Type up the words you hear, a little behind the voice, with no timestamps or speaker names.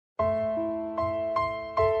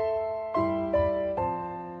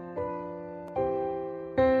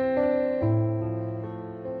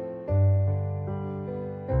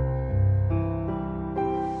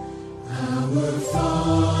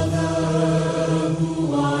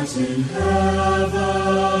in heaven,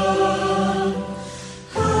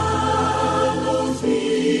 hallowed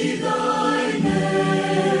be thy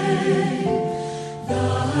name.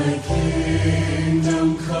 Thy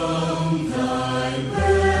kingdom come, thy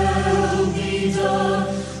will be done,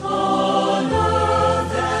 on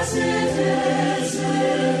earth as it is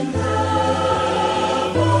in heaven.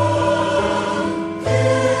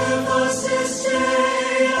 Give us this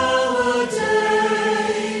day our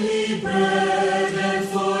daily bread, and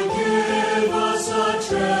forgive us our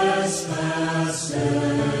trespasses,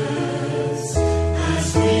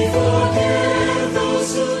 as we forgive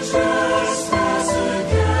those who trespass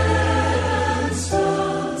against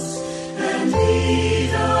us. And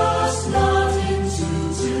lead us not into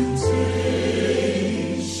temptation,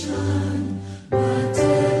 but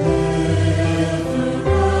deliver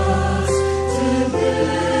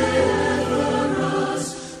us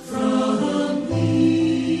from evil.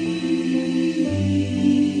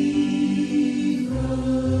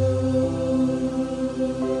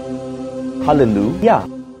 Hallelujah.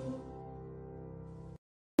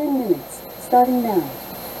 10 minutes, starting now.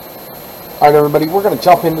 Alright everybody, we're going to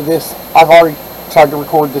jump into this. I've already tried to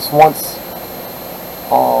record this once.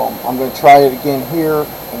 I'm going to try it again here,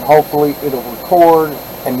 and hopefully it'll record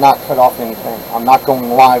and not cut off anything. I'm not going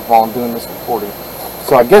live while I'm doing this recording.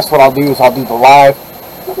 So I guess what I'll do is I'll do the live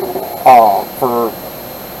for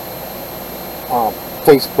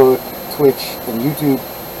Facebook, Twitch, and YouTube,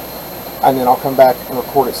 and then I'll come back and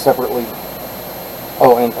record it separately.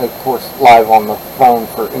 Oh, and of course live on the phone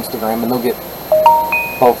for Instagram, and they'll get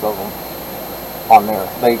both of them on there.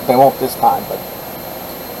 They won't this time, but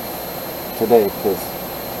today, because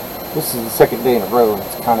this is the second day in a row, and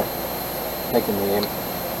it's kind of making me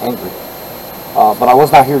angry. But I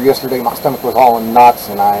was not here yesterday. My stomach was all in knots,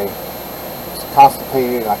 and I was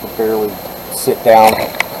constipated, and I could barely sit down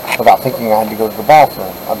without thinking I had to go to the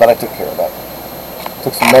bathroom. But I took care of that.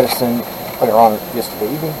 Took some medicine later on yesterday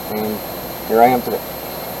evening, and here I am today.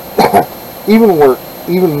 Even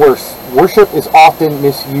worse, worship is often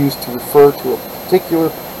misused to refer to a particular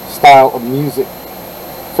style of music.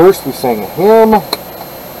 First we sang a hymn,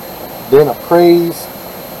 then a praise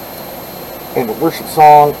and a worship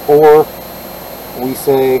song, or we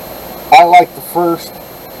say, I like the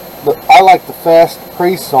fast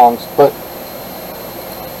praise songs, but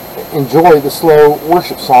enjoy the slow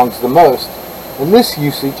worship songs the most. In this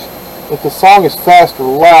usage, if the song is fast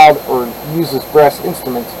or loud or uses brass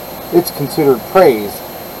instruments, it's considered praise.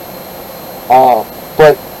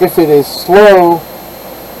 But if it is slow,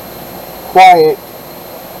 quiet,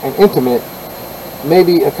 and intimate,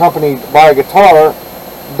 maybe accompanied by a guitar,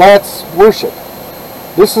 that's worship.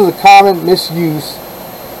 This is a common misuse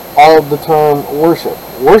of the term worship.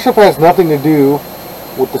 Worship has nothing to do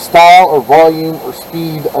with the style or volume or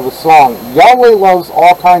speed of a song. Yahweh loves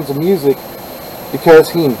all kinds of music because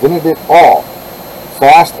He invented it all.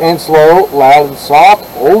 Fast and slow, loud and soft,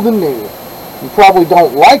 old and new. You probably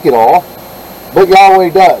don't like it all, but Yahweh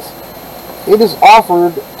does. It is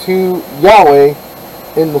offered to Yahweh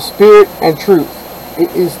in the spirit and truth.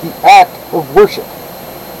 It is the act of worship.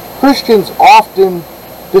 Christians often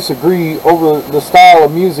disagree over the style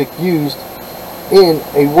of music used in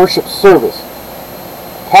a worship service,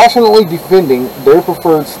 passionately defending their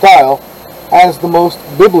preferred style as the most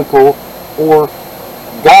biblical or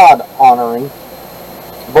God-honoring.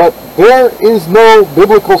 But there is no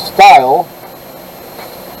biblical style.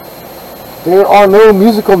 There are no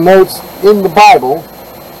musical notes in the Bible.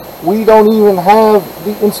 We don't even have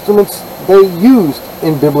the instruments they used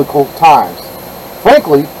in biblical times.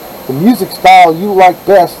 Frankly, the music style you like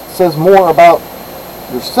best says more about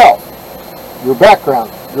yourself, your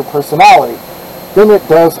background, your personality, than it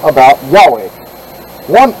does about Yahweh.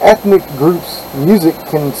 One ethnic group's music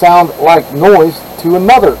can sound like noise to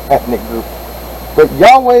another ethnic group, but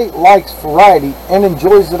Yahweh likes variety and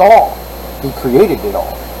enjoys it all. He created it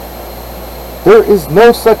all. There is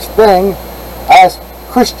no such thing as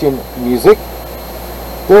Christian music.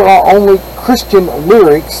 There are only Christian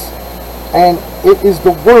lyrics, and it is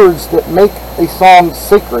the words that make a song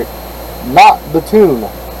sacred, not the tune.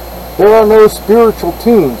 There are no spiritual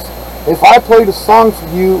tunes. If I played a song for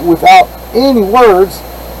you without any words,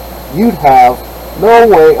 you'd have no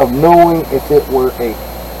way of knowing if it were a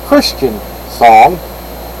Christian song.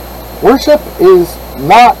 Worship is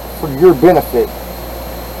not for your benefit.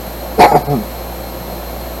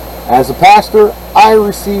 As a pastor, I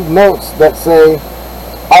receive notes that say,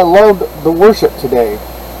 I loved the worship today.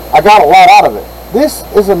 I got a lot out of it. This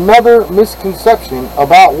is another misconception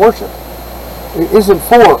about worship. It isn't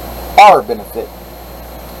for our benefit.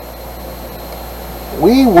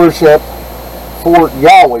 We worship for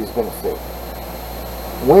Yahweh's benefit.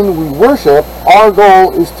 When we worship, our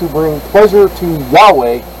goal is to bring pleasure to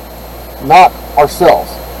Yahweh, not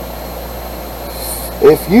ourselves.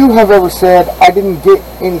 If you have ever said, I didn't get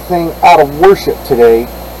anything out of worship today,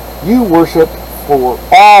 you worship for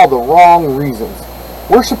all the wrong reasons.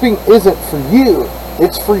 Worshiping isn't for you,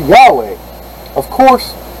 it's for Yahweh. Of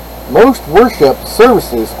course, most worship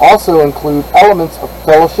services also include elements of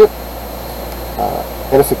fellowship,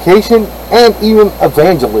 edification, and even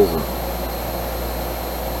evangelism.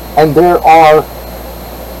 And there are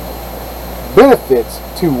benefits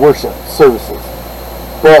to worship services.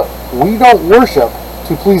 But we don't worship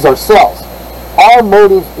to please ourselves. Our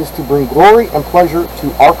motive is to bring glory and pleasure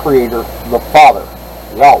to our Creator, the Father,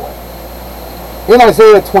 Yahweh. In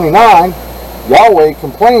Isaiah 29, Yahweh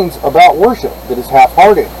complains about worship that is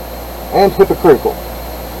half-hearted and hypocritical.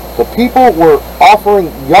 The people were offering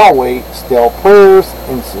Yahweh stale prayers,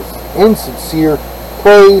 insincere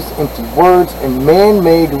praise, empty words, and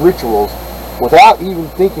man-made rituals without even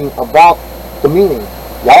thinking about the meaning.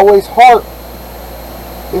 Yahweh's heart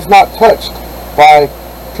is not touched by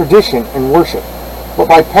tradition and worship, but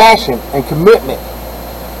by passion and commitment.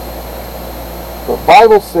 The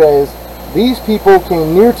Bible says, these people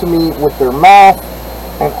came near to me with their mouth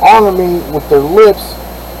and honor me with their lips,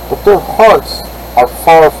 but their hearts are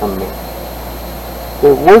far from me.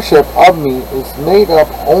 Their worship of me is made up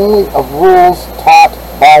only of rules taught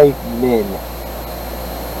by men.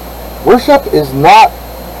 Worship is not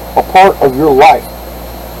a part of your life.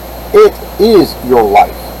 It is your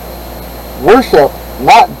life. Worship,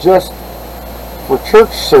 not just for church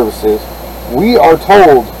services. We are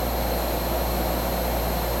told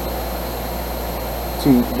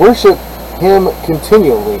to worship Him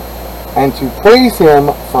continually and to praise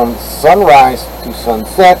Him from sunrise to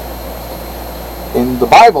sunset. In the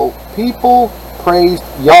Bible, people praised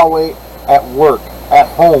Yahweh at work, at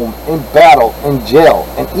home, in battle, in jail,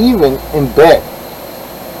 and even in bed.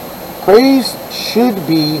 Praise should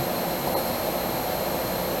be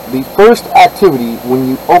the first activity when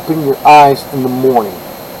you open your eyes in the morning,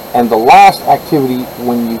 and the last activity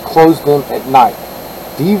when you close them at night.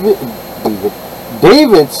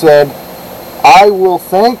 David said, I will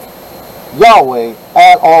thank Yahweh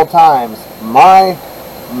at all times. My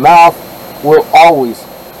mouth will always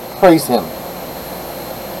praise Him.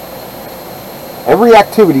 Every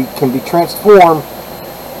activity can be transformed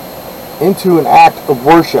into an act of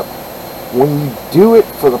worship when you do it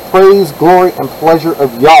for the praise, glory, and pleasure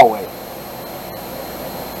of Yahweh.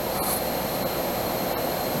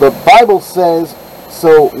 The Bible says,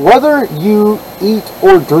 so whether you eat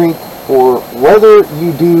or drink, or whether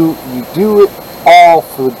you do it all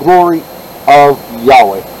for the glory of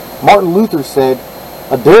Yahweh. Martin Luther said,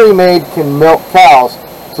 a dairymaid can milk cows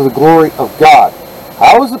to the glory of God.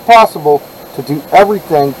 How is it possible to do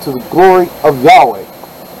everything to the glory of Yahweh?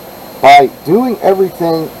 By doing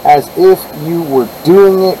everything as if you were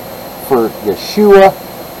doing it for Yeshua,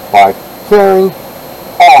 by carrying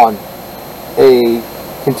on a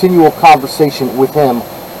continual conversation with Him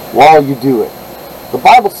while you do it. The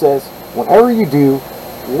Bible says, whenever you do,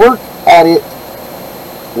 work at it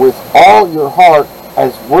with all your heart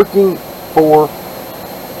as working for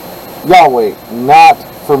Yahweh, not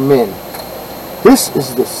for men. This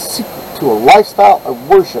is the secret to a lifestyle of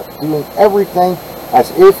worship, doing everything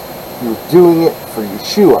as if you're doing it for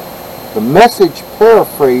Yeshua. The Message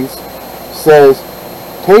paraphrase says,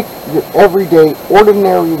 take your everyday,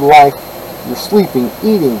 ordinary life, you're sleeping,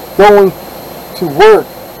 eating, going to work,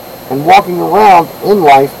 and walking around in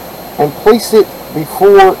life, and place it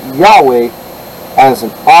before Yahweh as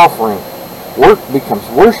an offering. Work becomes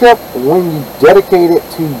worship when you dedicate it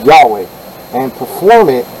to Yahweh and perform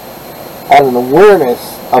it as an awareness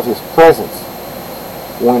of His presence.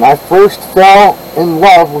 When I first fell in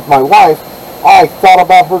love with my wife, I thought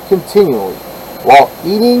about her continually. While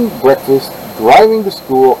eating breakfast, driving to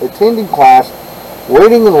school, attending class,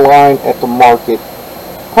 waiting in line at the market,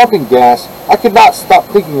 pumping gas, I could not stop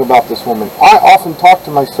thinking about this woman. I often talked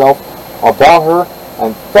to myself about her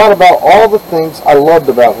and thought about all the things I loved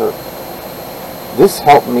about her. This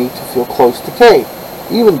helped me to feel close to Kay,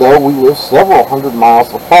 even though we lived several hundred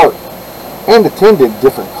miles apart and attended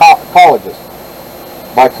different colleges.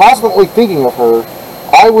 By constantly thinking of her,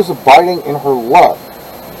 I was abiding in her love.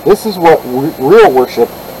 This is what real worship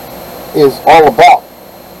is all about.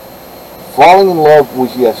 Falling in love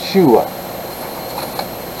with Yeshua.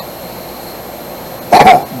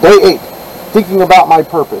 Day 8. Thinking about my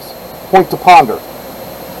purpose. Point to ponder.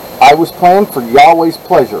 I was planned for Yahweh's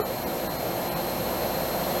pleasure.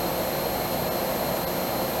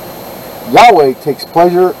 Yahweh takes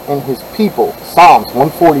pleasure in His people. Psalms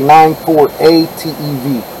 149, 4a,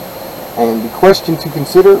 TEV. And the question to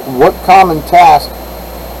consider, what common task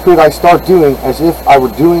could I start doing as if I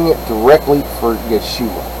were doing it directly for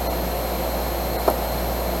Yeshua?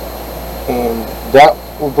 And that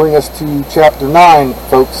will bring us to chapter 9,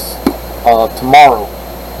 folks, tomorrow.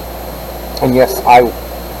 And yes, I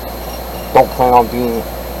don't plan on being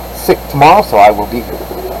sick tomorrow, so I will be here.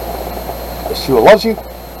 Yeshua loves you.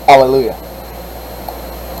 Hallelujah.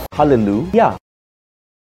 Hallelujah.